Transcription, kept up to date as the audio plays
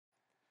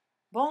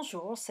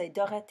Bonjour, c'est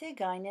Dorothée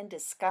Gagnon de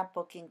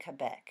Scrapbooking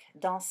Québec.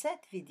 Dans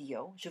cette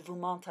vidéo, je vous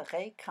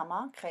montrerai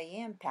comment créer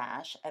une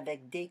page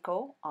avec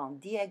déco en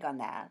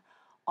diagonale.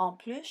 En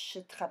plus, je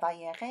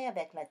travaillerai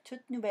avec la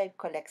toute nouvelle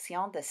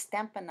collection de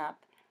Stampin'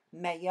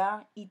 Meilleur,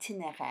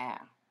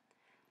 Itinéraire.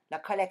 La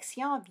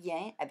collection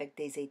vient avec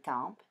des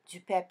étampes, du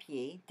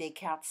papier, des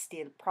cartes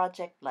style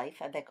Project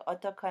Life avec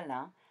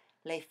autocollants,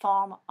 les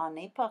formes en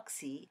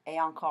époxy et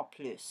encore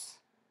plus.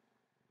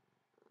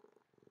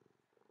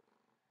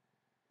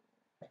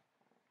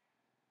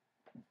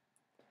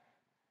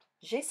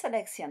 J'ai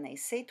sélectionné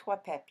ces trois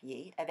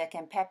papiers avec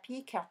un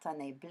papier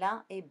cartonné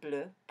blanc et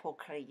bleu pour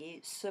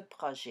créer ce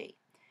projet.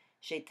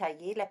 J'ai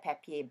taillé le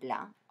papier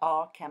blanc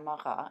hors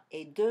caméra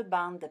et deux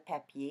bandes de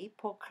papier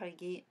pour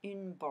créer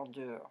une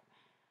bordure.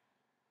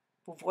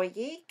 Vous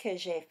voyez que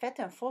j'ai fait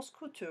une fausse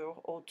couture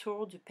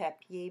autour du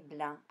papier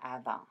blanc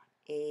avant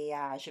et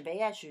je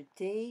vais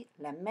ajouter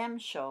la même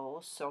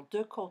chose sur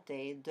deux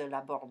côtés de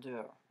la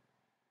bordure.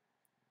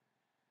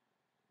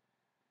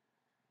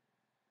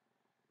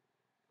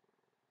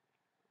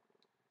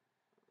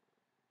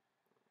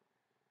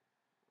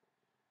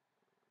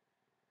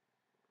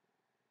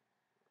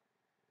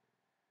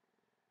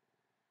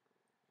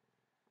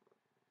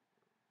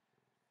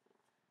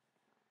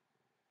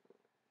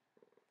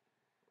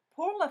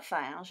 Pour le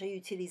faire, j'ai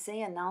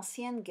utilisé un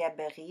ancien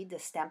gabarit de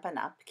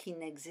Stampin' qui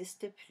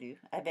n'existe plus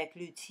avec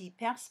l'outil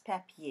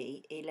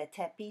perce-papier et le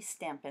tapis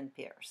Stampin'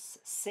 Pierce.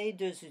 Ces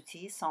deux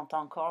outils sont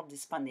encore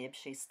disponibles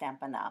chez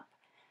Stampin'.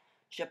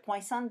 Je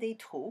poinçonne des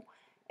trous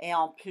et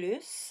en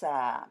plus,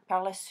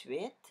 par la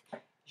suite,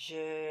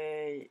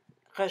 je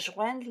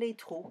rejoins les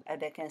trous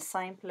avec un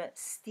simple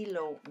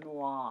stylo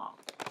noir.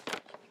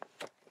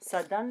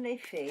 Ça donne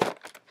l'effet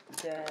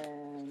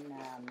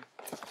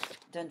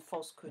d'une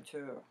fausse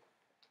couture.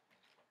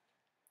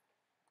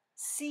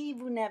 Si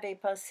vous n'avez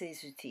pas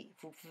ces outils,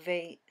 vous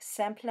pouvez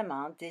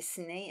simplement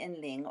dessiner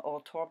une ligne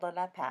autour de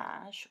la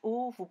page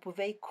ou vous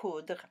pouvez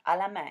coudre à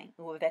la main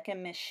ou avec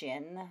une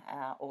machine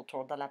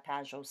autour de la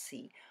page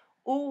aussi,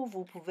 ou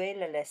vous pouvez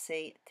le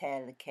laisser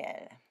tel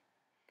quel.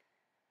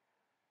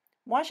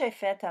 Moi, j'ai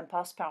fait un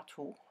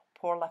passe-partout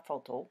pour la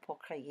photo pour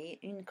créer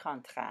un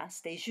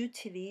contraste et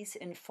j'utilise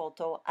une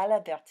photo à la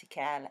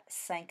verticale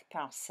 5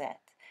 par 7.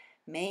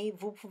 Mais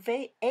vous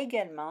pouvez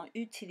également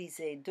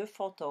utiliser deux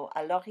photos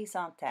à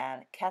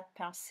l'horizontale 4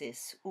 par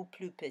 6 ou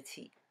plus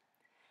petit.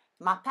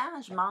 Ma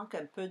page manque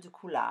un peu de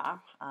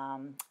couleur,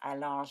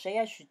 alors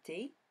j'ajoute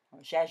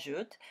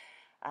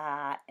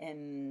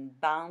une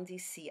bande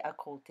ici à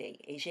côté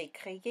et j'ai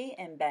créé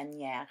une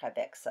bannière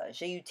avec ça.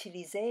 J'ai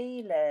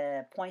utilisé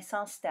le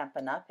poinçon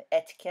Stampin'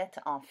 étiquette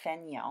en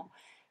feignant,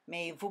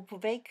 mais vous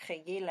pouvez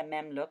créer le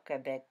même look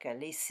avec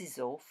les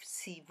ciseaux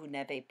si vous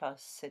n'avez pas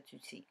cet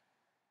outil.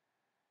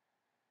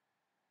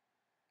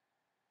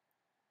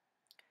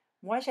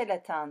 Moi, j'ai la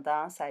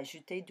tendance à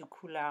ajouter du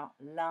couleur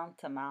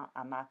lentement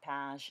à ma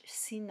page,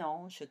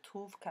 sinon je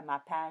trouve que ma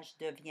page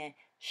devient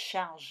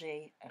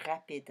chargée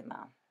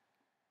rapidement.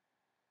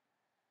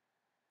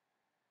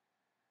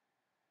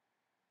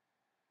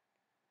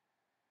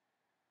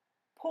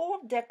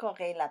 Pour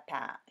décorer la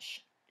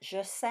page,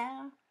 je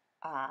sers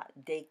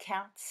des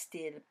cartes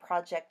style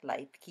Project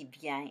Life qui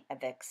vient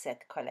avec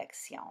cette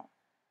collection.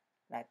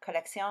 La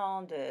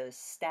collection de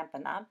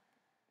Stampin'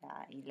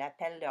 ils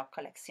appellent leur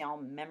collection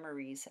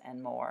Memories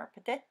and More.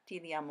 Peut-être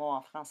qu'il y a un mot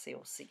en français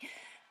aussi.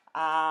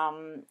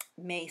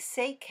 Mais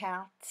ces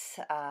cartes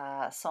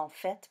sont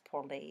faites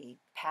pour les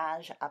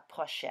pages à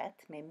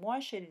pochette, mais moi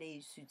je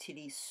les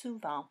utilise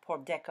souvent pour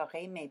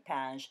décorer mes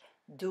pages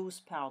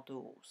 12 par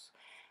 12.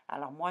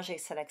 Alors moi j'ai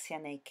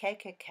sélectionné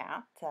quelques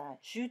cartes,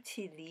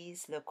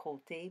 j'utilise le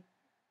côté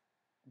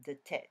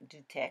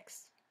du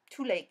texte.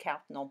 Toutes les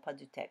cartes n'ont pas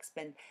du texte,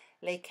 mais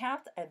les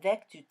cartes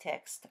avec du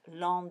texte,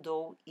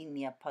 l'endos, il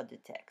n'y a pas de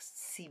texte,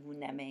 si vous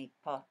n'aimez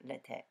pas le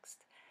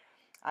texte.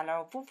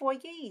 Alors, vous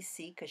voyez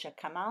ici que je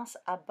commence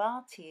à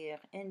bâtir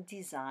un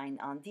design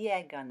en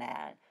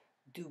diagonale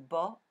du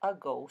bas à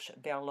gauche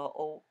vers le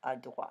haut à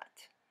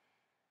droite.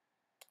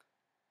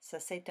 Ça,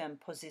 c'est un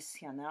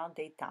positionneur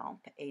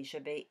d'étampe et je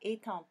vais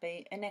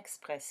étamper une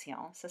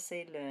expression. Ça,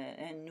 c'est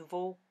une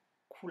nouvelle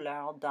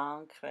couleur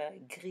d'encre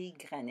gris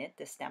granit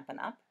de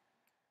Stampin'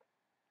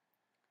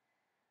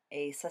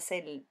 Et ça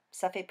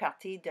fait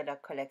partie de la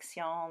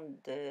collection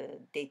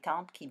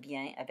d'étampes qui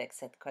vient avec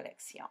cette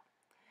collection.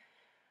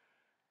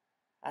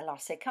 Alors,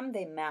 c'est comme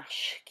des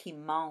marches qui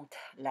montent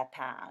la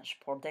page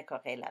pour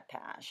décorer la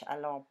page.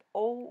 Alors,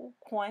 au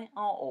coin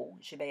en haut,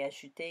 je vais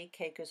ajouter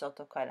quelques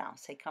autocollants.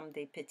 C'est comme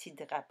des petits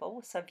drapeaux.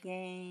 Ça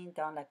vient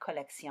dans la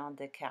collection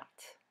de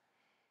cartes.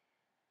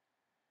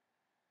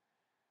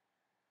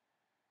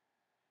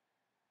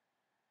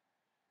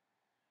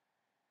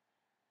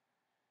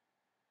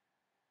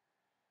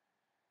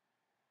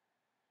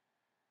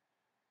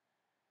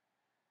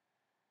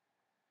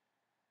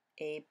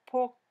 Et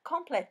pour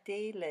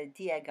compléter le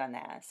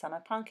diagonale, ça me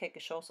prend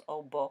quelque chose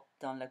au bas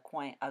dans le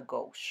coin à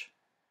gauche.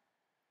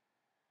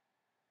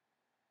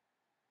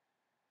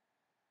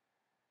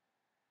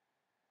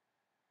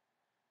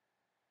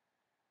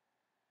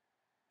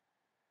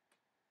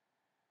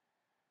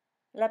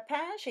 La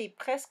page est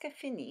presque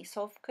finie,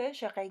 sauf que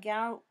je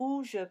regarde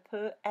où je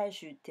peux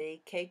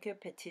ajouter quelques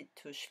petites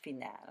touches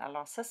finales.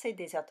 Alors ça, c'est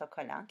des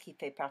autocollants qui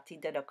fait partie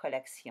de la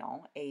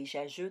collection et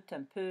j'ajoute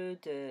un peu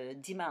de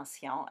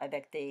dimension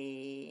avec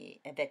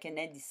un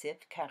adhésif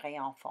carré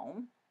en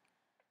fond.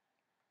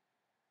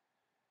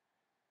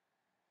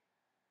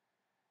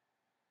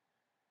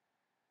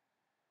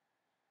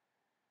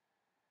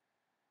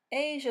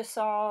 Et je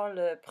sors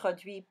le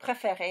produit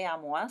préféré à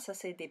moi. Ça,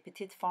 c'est des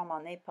petites formes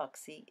en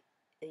époxy.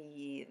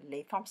 Et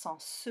les formes sont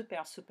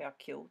super, super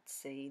cute.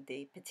 C'est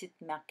des petites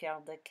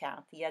marqueurs de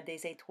cartes. Il y a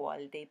des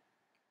étoiles, des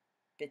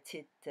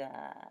petites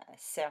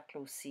cercles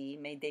aussi,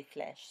 mais des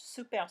flèches.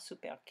 Super,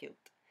 super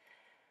cute.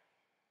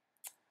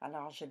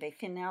 Alors, je vais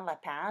finir la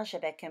page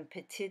avec une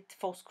petite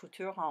fausse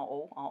couture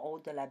en haut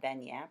de la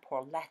bannière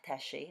pour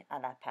l'attacher à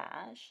la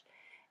page.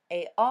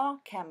 Et hors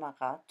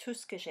caméra, tout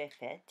ce que j'ai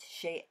fait,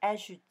 j'ai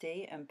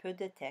ajouté un peu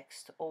de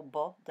texte au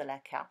bas de la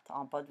carte,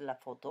 en bas de la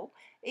photo.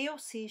 Et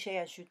aussi, j'ai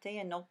ajouté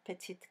une autre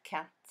petite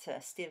carte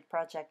style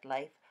Project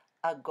Life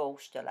à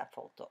gauche de la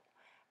photo.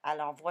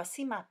 Alors,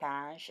 voici ma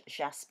page.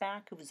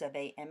 J'espère que vous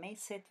avez aimé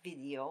cette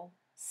vidéo.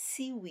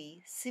 Si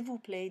oui, s'il vous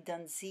plaît,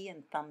 donnez-y un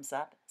thumbs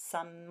up.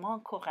 Ça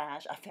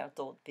m'encourage à faire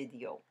d'autres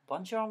vidéos.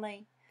 Bonne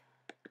journée!